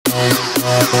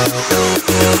Welcome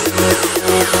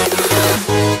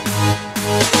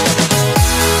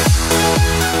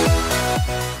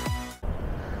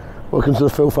to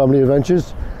the Phil Family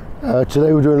Adventures.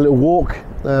 Today we're doing a little walk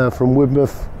from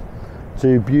Widemouth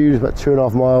to Bude, about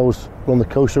 2.5 miles along the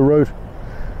coastal road.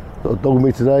 Got a dog with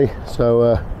me today,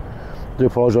 so I do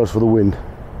apologise for the wind.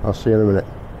 I'll see you in a minute.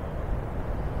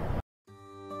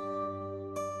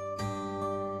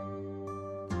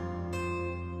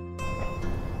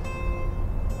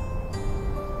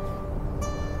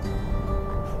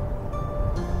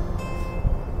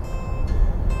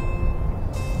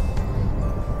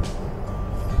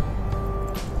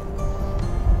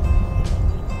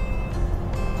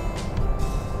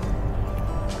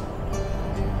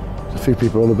 A few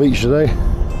people on the beach today.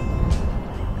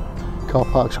 Car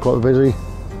park's quite busy.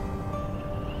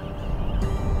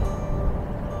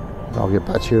 I'll get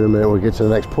back to you in a minute when we get to the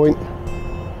next point.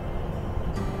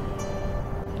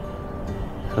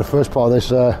 The first part of this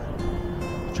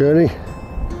journey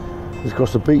is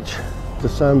across the beach, the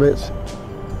sand bits.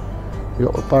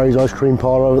 You've got Barry's ice cream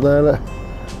parlour over there, look,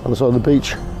 on the side of the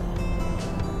beach.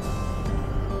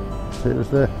 See it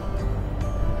was there.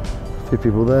 A few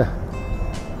people there.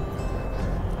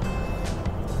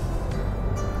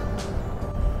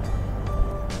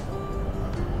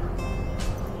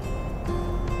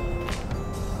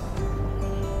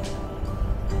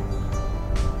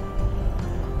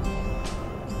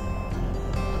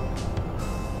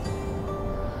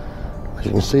 As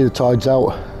you can see, the tide's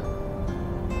out.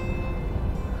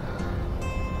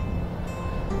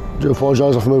 I do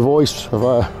apologise for my voice, I've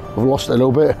lost it a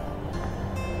little bit,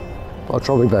 but I'll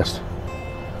try my best. See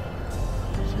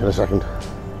you in a second.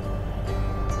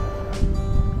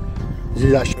 This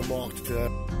is actually a marked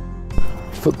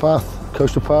footpath,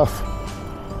 coastal path.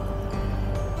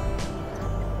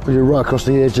 We're right across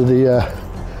the edge of the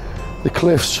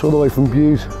cliffs, all the way from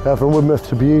Bude, from Widemouth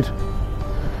to Bude.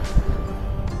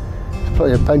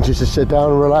 Plenty of benches to sit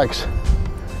down and relax.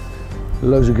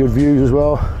 Loads of good views as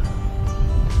well.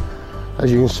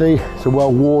 As you can see, it's a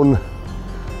well-worn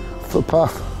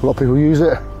footpath. A lot of people use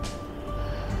it.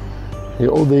 You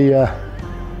got all the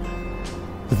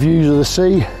views of the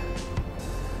sea.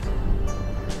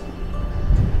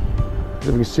 As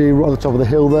you can see, right at the top of the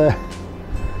hill there,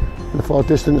 in the far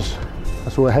distance,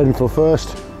 that's where we're heading for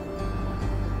first.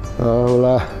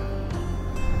 We'll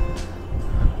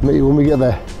meet you when we get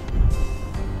there.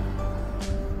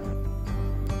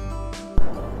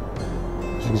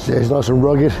 As you can see, it's nice and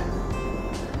rugged.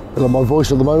 I love my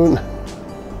voice at the moment.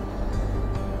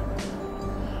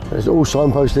 It's all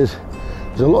signposted.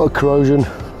 There's a lot of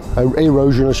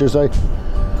erosion I should say,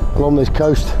 along this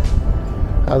coast.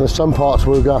 And there's some parts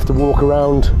where we're going to have to walk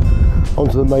around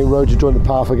onto the main road to join the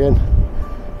path again.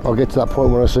 I'll get to that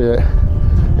point when I see it.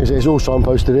 It's all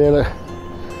signposted here, look.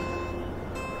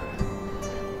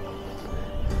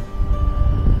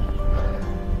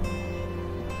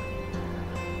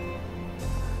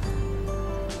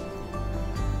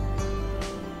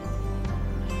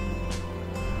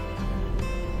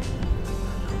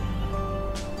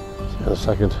 In a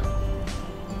second.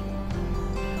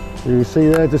 You can see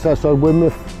there, just outside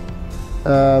Widemouth,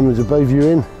 there's a Bayview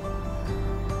Inn,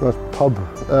 nice pub,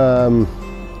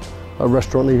 a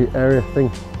restaurant-y area thing.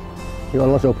 You've got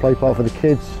a nice little play park for the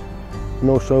kids, and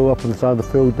also up on the side of the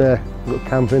field there, you've got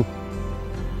camping.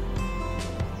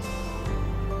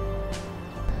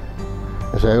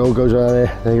 And so it all goes around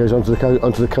here, then it goes onto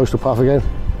the coastal path again.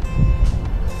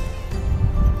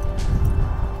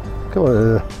 Come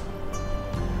on,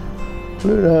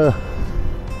 Luna.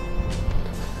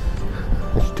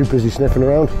 She's too busy sniffing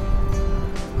around.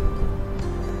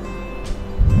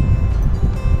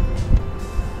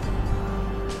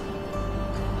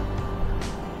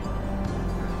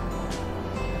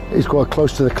 It's quite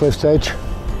close to the cliff's edge.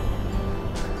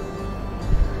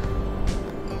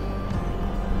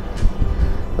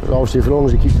 But obviously, as long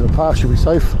as you keep to the path, you'll be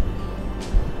safe.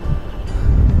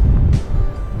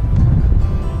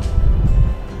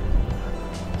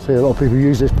 See, a lot of people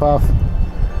use this path.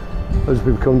 Loads of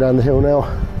people come down the hill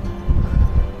now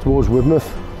towards Widemouth.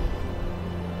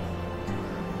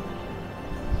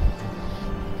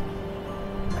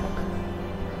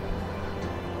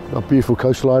 Got a beautiful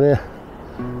coastline here.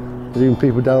 There's even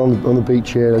people down on the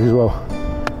beach here as well.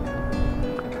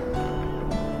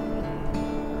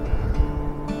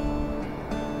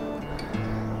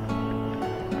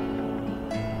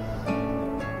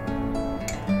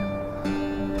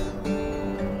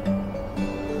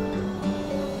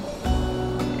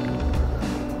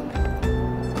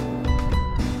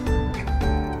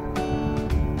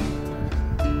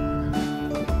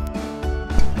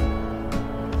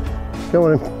 Come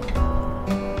on in.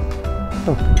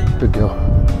 Oh, good girl.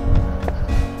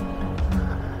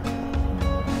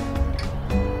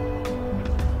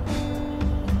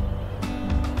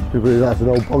 I believe that's an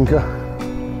old bunker.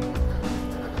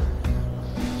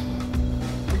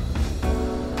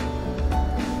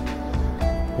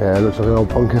 Yeah, it looks like an old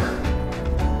bunker.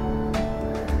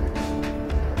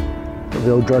 Got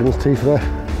the old dragon's teeth there.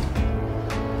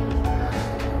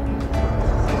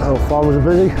 Our farmers are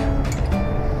busy.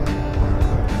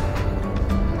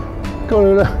 Go on,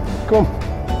 Luna, come on.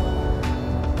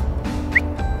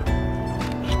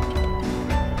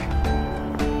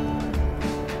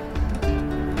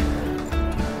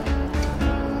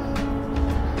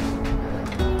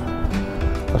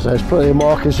 I say there's plenty of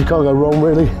markers, you can't go wrong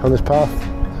really on this path.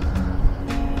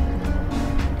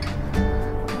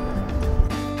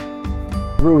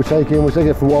 The route we're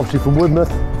taking from obviously from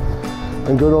Widemouth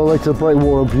and going all the way to the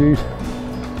breakwater of Bude.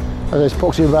 And it's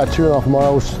approximately about 2.5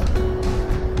 miles.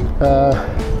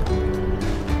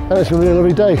 And it's going to be a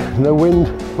lovely day. No wind,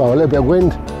 well, a little bit of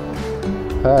wind,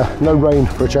 no rain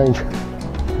for a change.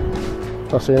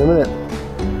 I'll see you in a minute.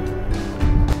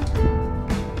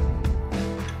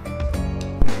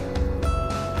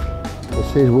 You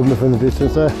see Widemouth in the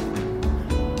distance there.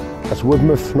 That's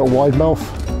Widemouth, not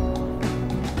Widemouth.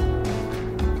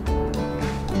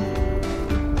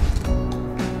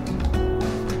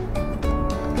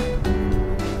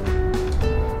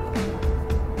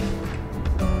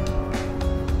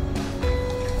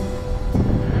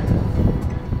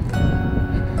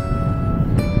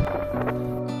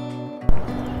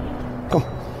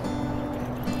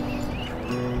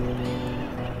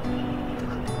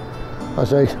 I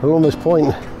say, along this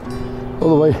point, all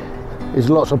the way, is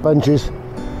lots of benches,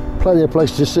 plenty of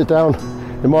places to sit down,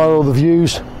 admire all the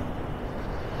views.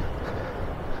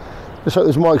 Just hope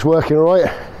this mic's working all right,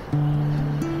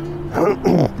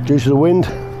 due to the wind.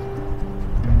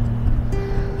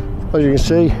 As you can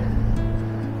see,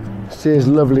 sea is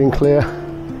lovely and clear.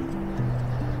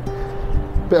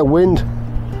 Bit of wind,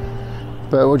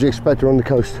 but what do you expect on the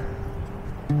coast?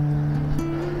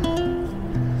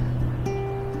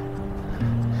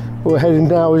 Where we're heading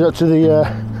now is up to the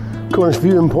Cornish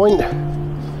viewing point,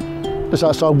 just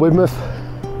outside Widemouth,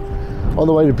 on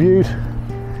the way to Bude.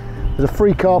 There's a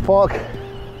free car park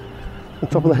on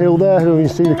top of the hill there, you can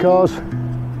see the cars.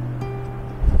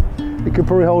 It could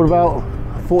probably hold about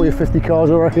 40 or 50 cars,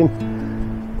 I reckon.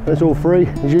 And it's all free.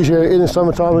 There's usually, in the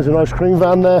summertime, there's an ice cream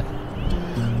van there, so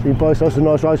you can buy yourself some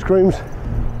nice ice creams.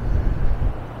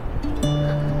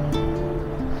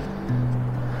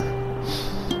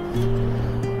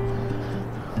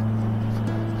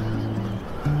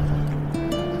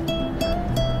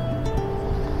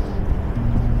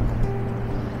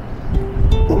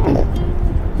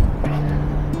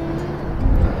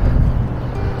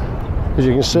 As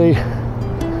you can see,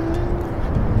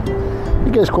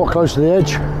 it gets quite close to the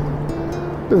edge.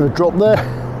 Bit of a drop there,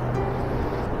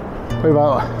 probably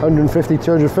about 150,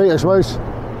 200 feet I suppose.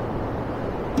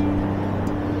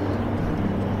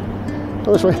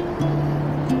 Go this way,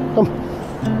 come.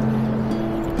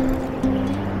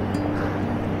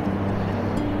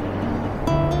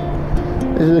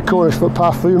 This is the Cornish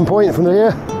Footpath viewing point from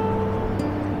here.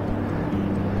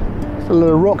 It's a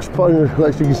little rocks, so you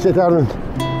can sit down and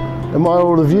admire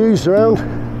all the views around.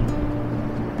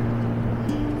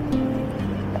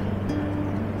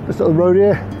 Just up the road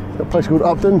here, got a place called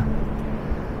Upton,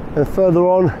 and further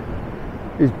on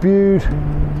is Bude,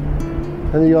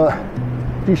 and you got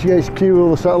GCHQ,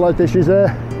 all the satellite dishes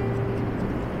there.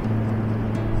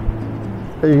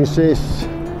 As you can see, it's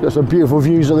got some beautiful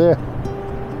views up there.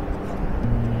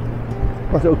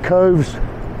 Nice little coves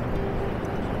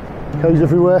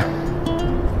everywhere.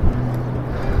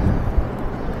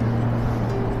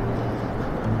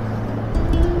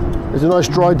 It's a nice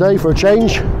dry day for a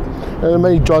change, and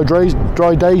many dry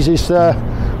days this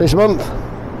month.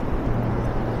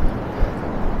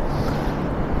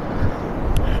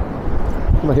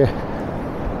 Okay.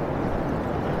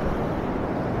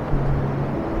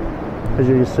 As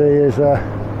you can see, there's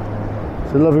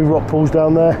some lovely rock pools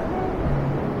down there.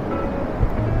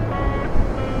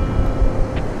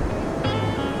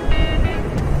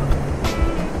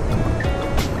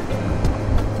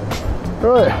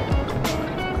 Right.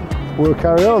 We'll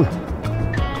carry on.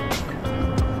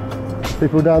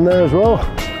 People down there as well,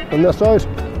 on that side.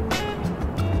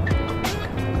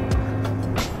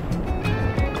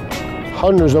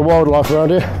 Hundreds of wildlife around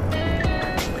here.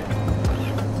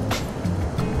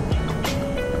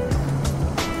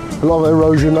 A lot of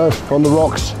erosion though, on the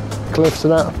rocks, cliffs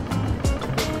and that.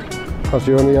 As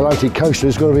you're on the Atlantic coast,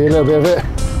 there's going to be a little bit of it.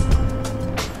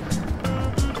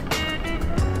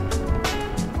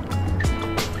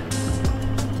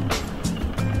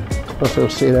 Nice little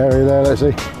sitting area there, let's see.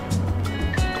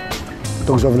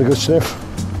 Dog's having a good sniff.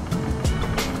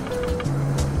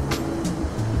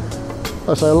 Like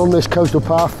I say, along this coastal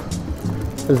path,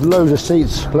 there's loads of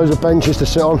seats, loads of benches to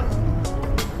sit on,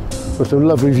 with some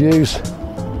lovely views.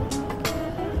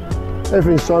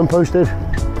 Everything's signposted,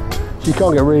 so you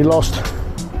can't get really lost,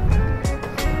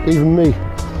 even me.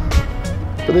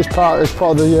 But this part is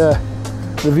part of the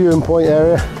viewing point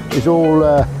area. It's all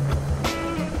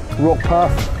rock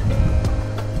path,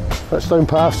 like stone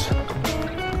paths.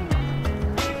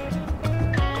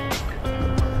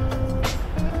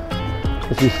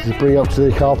 This is to bring up to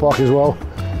the car park as well.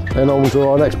 Then on to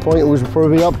our next point, which will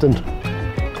probably be Upton.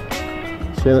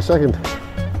 See you in a second.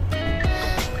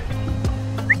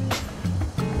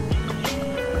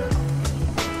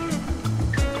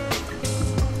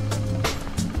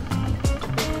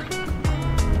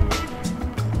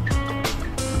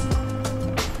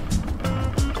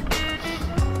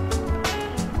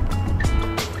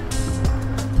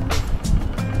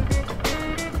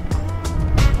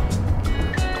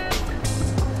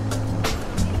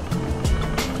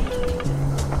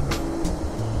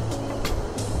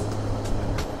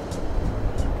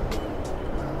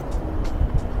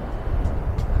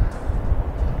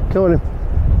 Come on in.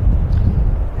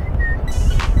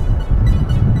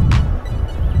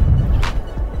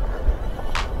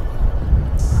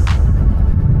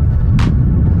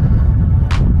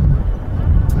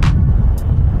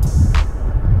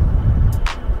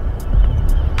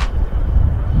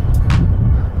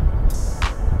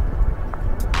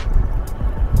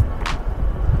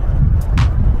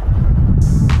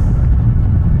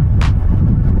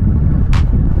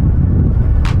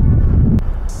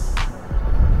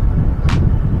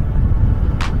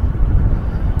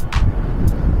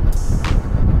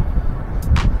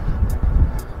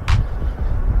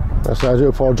 So I do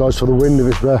apologise for the wind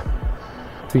if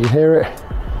you can hear it.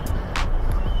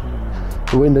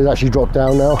 The wind has actually dropped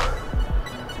down now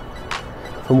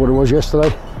from what it was yesterday.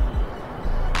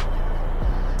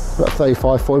 About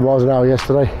 35-40 miles an hour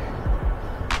yesterday.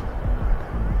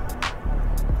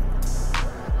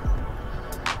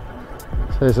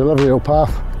 So it's a lovely little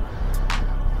path.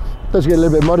 Does get a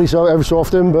little bit muddy so every so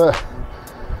often, but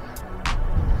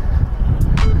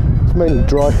it's mainly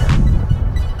dry.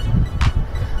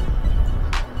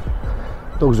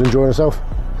 Dog's enjoying herself.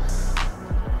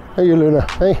 Hey you Luna,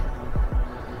 hey.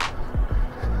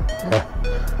 Yeah.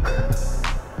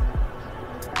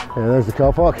 Yeah, there's the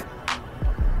car park.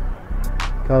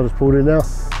 Car just pulled in now.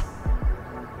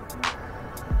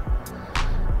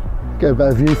 Get a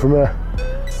better view from up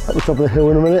the top of the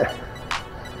hill in a minute.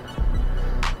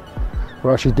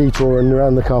 We're actually detouring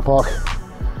around the car park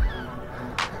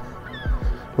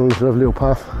on this lovely little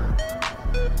path.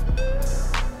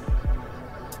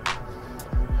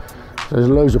 There's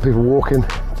loads of people walking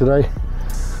today,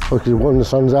 because one, the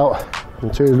sun's out,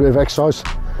 and two, there's a bit of exercise.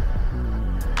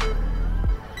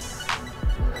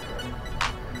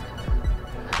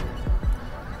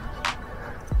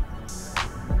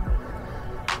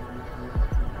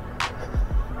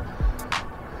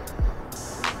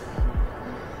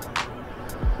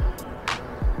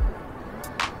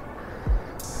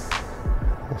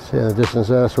 See in the distance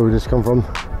there, that's where we just come from,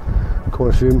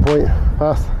 Cornish viewing point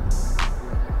path.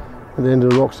 At the end of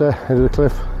the rocks there, end of the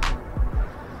cliff.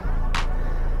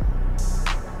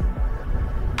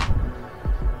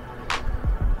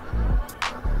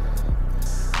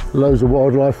 Loads of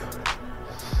wildlife.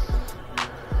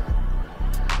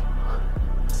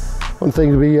 One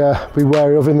thing to be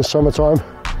wary of in the summertime,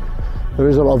 there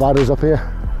is a lot of adders up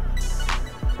here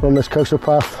on this coastal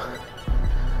path.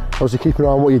 Obviously keep an eye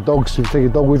on what your dogs, if you take a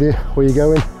dog with you, where you're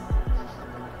going.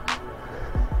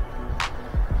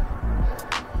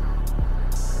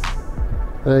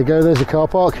 There you go, there's the car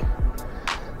park.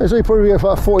 There's probably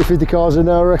about 40-50 cars in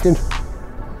there, I reckon.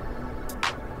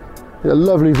 Got a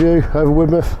lovely view over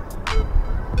Widemouth.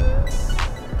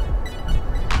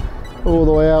 All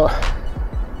the way out.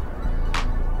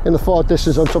 In the far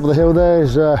distance on top of the hill there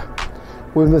is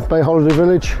Widemouth Bay Holiday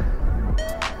Village.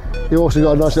 You also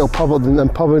got a nice little pub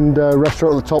and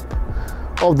restaurant at the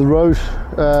top of the road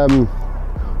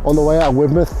on the way out of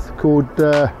Widemouth called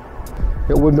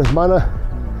Widemouth Manor.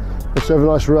 They serve a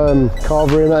nice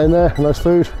carvery and that in there, nice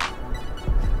food.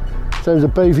 Same as the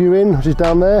Bayview Inn, which is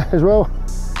down there as well.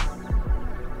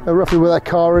 And roughly where that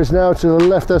car is now, to the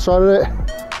left hand side of it.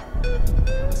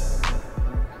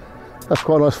 That's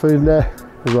quite nice food in there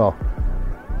as well.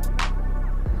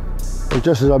 And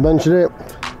just as I mentioned it,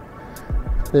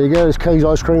 there you go, this K's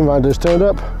ice cream van just turned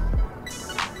up.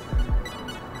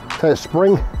 Ted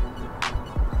Spring.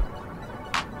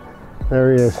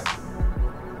 There he is.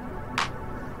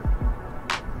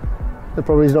 It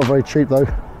probably is not very cheap though.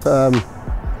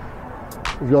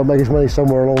 You've got to make his money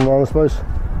somewhere along the line, I suppose.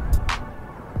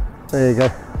 There you go.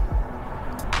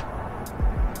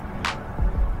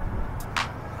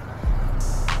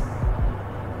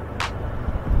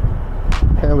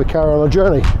 And we carry on our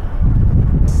journey.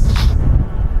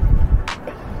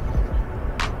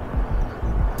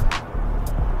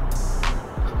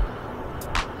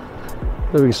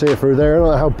 There we can see it through there. I don't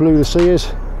know how blue the sea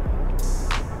is.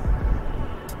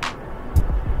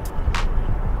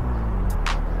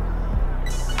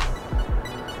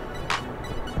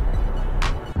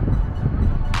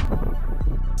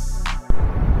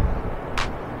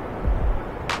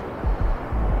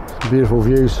 Some beautiful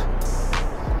views.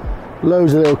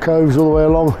 Loads of little coves all the way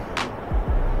along.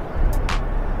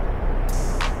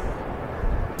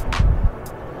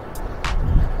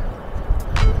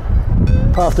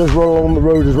 Path does run along the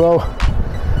road as well,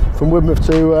 from Widemouth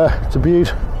to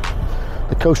Bude,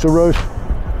 the coastal road,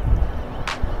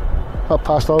 up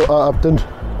past Upton,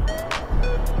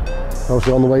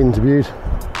 obviously on the way into Bude.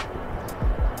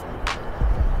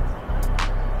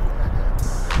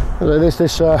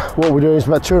 So what we're doing is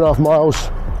about 2.5 miles.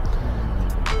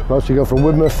 We'll actually go from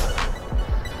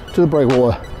Widemouth to the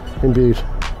breakwater in Bude.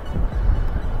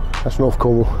 That's North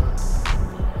Cornwall.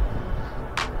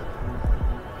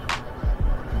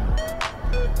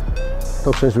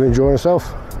 Dog seems to be enjoying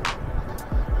herself.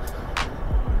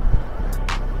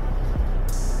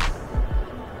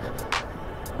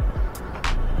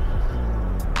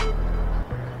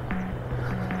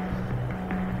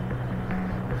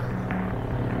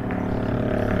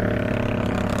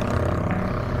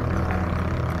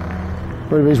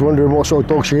 Anybody's wondering what sort of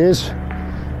dog she is.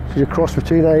 She's a cross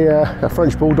between a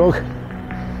French Bulldog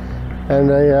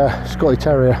and a Scotty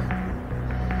Terrier.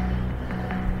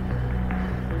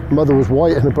 Mother was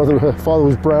white and her father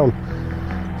was brown.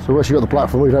 So where she got the black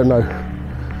from, we don't know.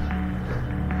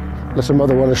 Unless her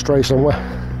mother went astray somewhere.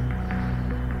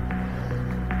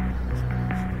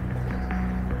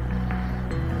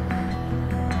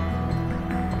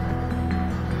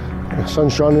 The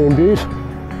sun's shining in Bude.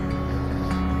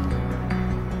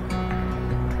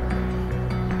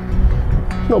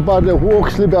 It's not a bad little walk,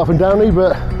 it's a little bit up and downy,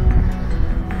 but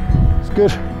it's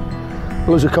good.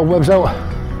 Loads of cobwebs out.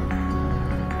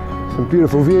 Some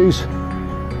beautiful views,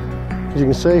 as you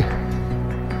can see.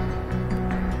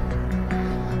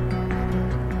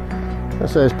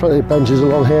 So there's plenty of benches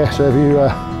along here, so if you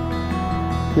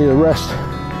need a rest,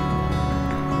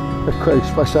 they're quite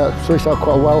spaced out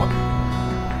quite well.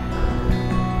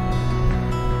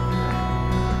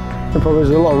 And probably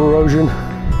there's a lot of erosion.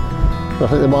 I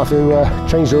think they might have to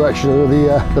change direction of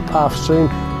the path soon.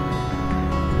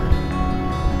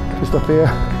 Just up here,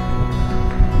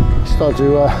 it's starting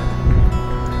to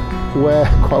wear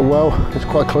quite well. It's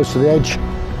quite close to the edge.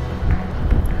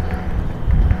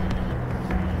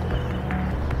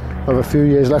 I have a few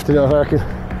years left in it, I reckon.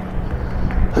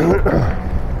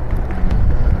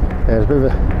 Yeah, there's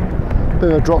a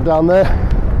bit of a drop down there.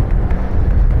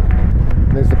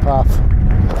 There's the path.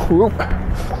 Whoop.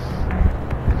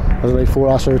 There's only 4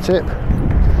 hours for a tip.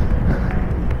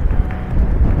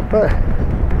 Right,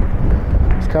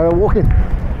 let's carry on walking.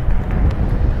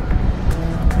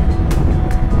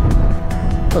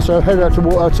 So I'm heading out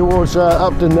towards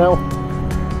Upton now.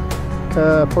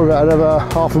 Probably about another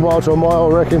half a mile to a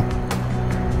mile, I reckon,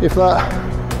 if that.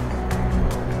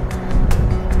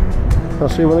 I'll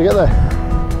see you when I get there.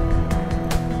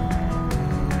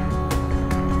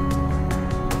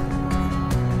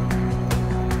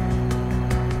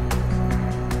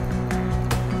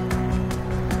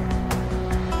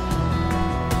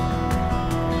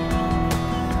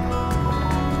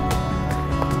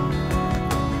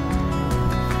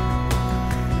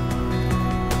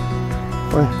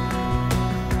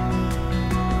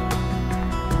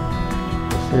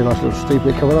 See a nice little steep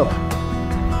bit coming up.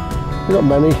 Not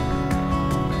many.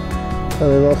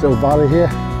 And a nice little valley here.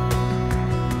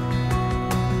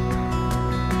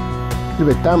 A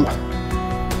little bit damp.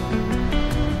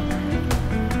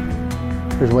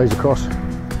 There's ways across.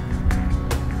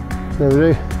 There we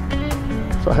do.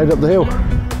 So I head up the hill.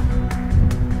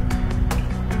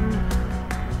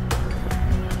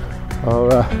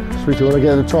 I'll speak to you when I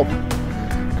get to the top,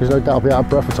 because no doubt I'll be out of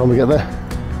breath by the time we get there.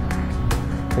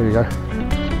 Here we go.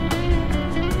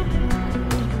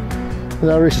 And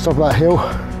now I reach the top of that hill,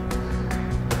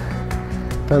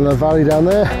 down the valley down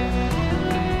there,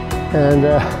 and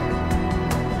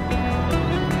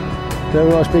there's a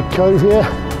nice big cove here,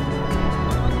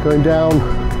 going down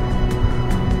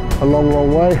a long,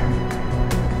 long way.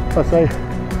 I say,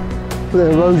 with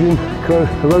the eroding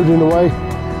the way,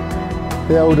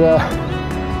 the old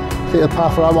think the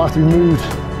path for that might have to be moved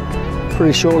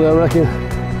pretty shortly, I reckon.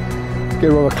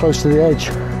 Get rather close to the edge.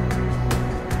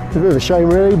 It's a bit of a shame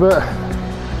really, but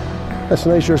that's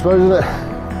nature I suppose, isn't it?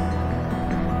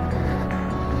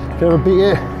 Can never beat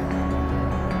it.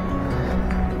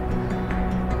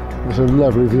 There's some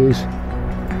lovely views.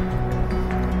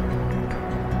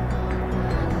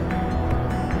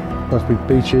 Nice big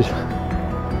beaches.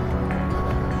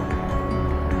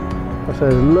 I say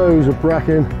there's loads of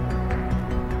bracken,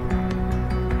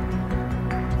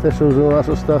 thistles and all that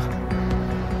sort of stuff.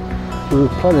 There's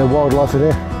plenty of wildlife in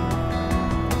here.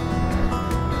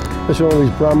 Especially all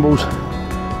these brambles.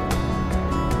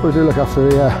 We do look after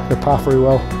the path very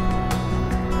well.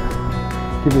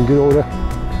 Keep it in good order.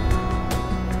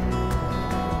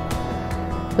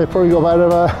 They've probably got about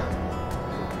another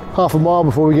half a mile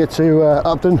before we get to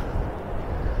Upton.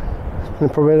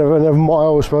 And probably another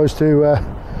mile I suppose to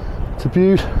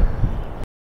Bude.